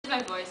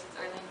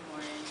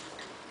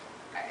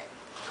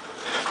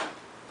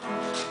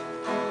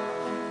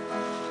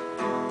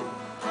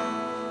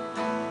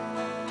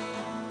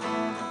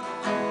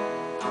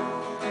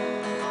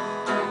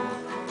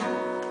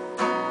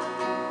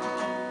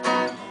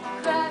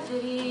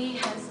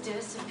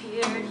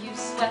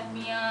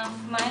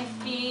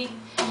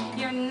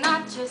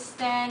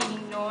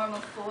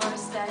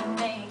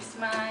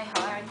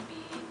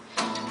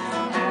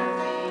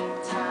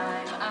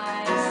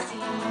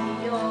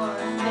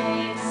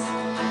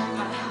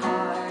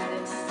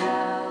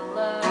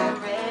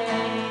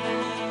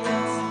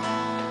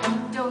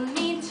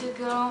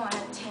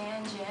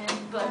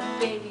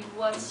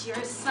what's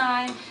your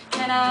sign?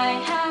 Can I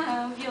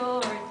have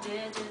your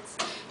digits?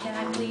 Can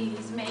I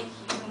please make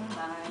you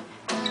mine?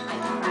 I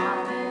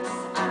promise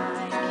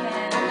I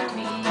can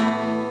be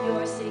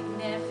your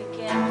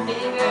significant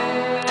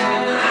figure.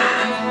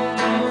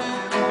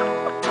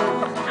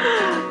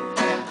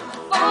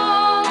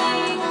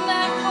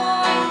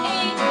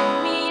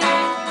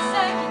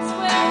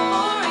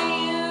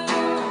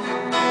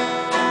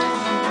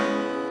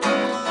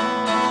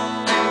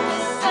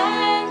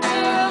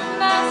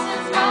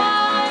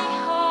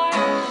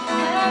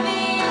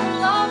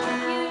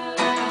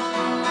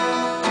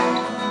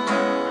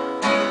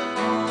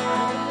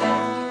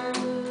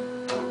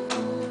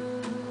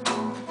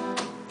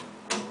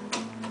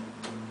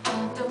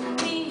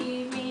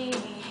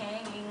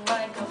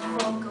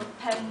 Foucault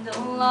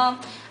pendulum.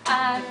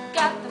 I've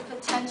got the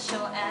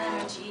potential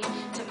energy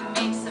to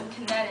make some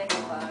kinetic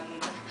fun.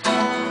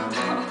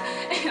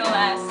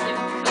 Inelastic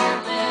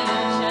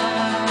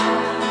collision.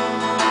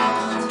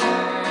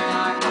 Turn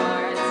our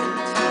hearts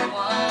into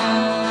one.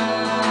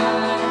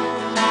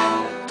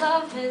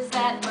 Love is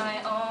at my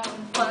own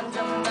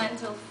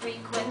fundamental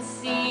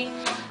frequency.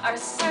 Our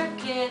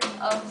circuit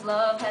of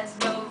love has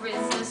no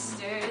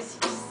resistors,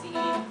 you see.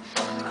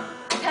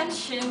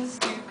 Tensions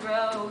do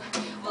grow.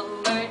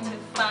 We'll learn to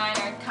find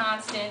our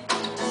constant.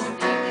 Just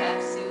think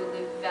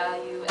absolute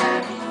value.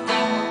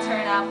 Everything will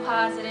turn out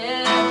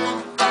positive.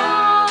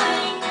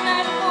 Falling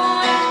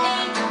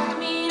 9.8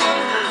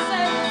 meters per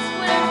second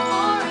square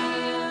for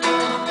you.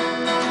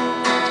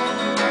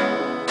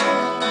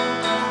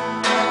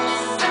 The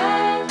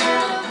center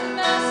of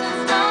mass is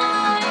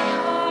my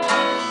heart.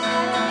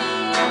 Heavy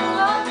in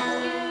love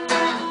with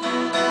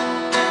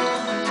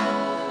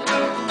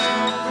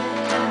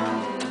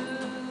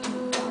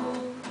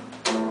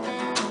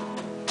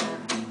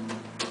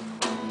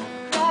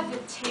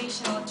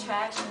gravitational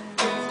attraction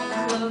brings me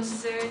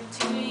closer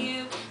to you.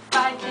 If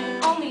I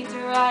can only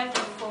derive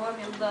the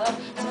formula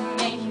to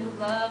make you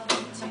love me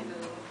too.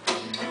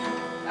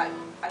 I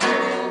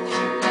hope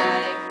you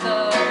like the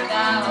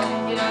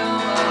value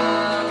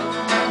of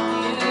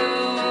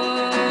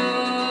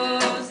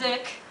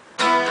music.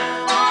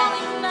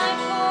 Falling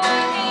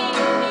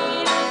 9.8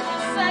 meters per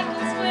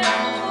second square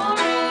for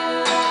you.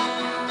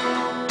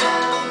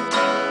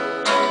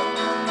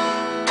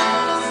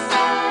 The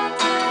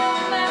center of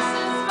mass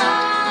is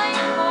my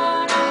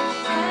heart,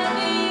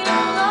 heavy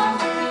in love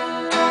with you.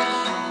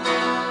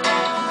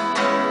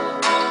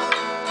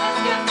 Let's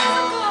get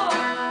physical.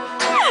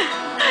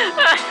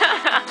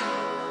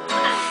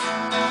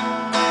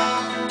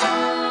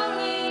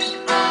 Falling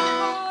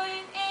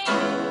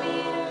 9.8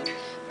 meters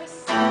per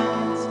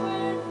second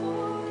square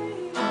for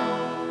you.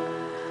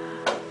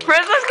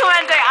 Princess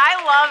Clemente, I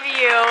love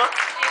you.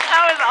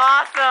 That was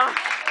awesome.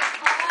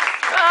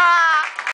 Ah.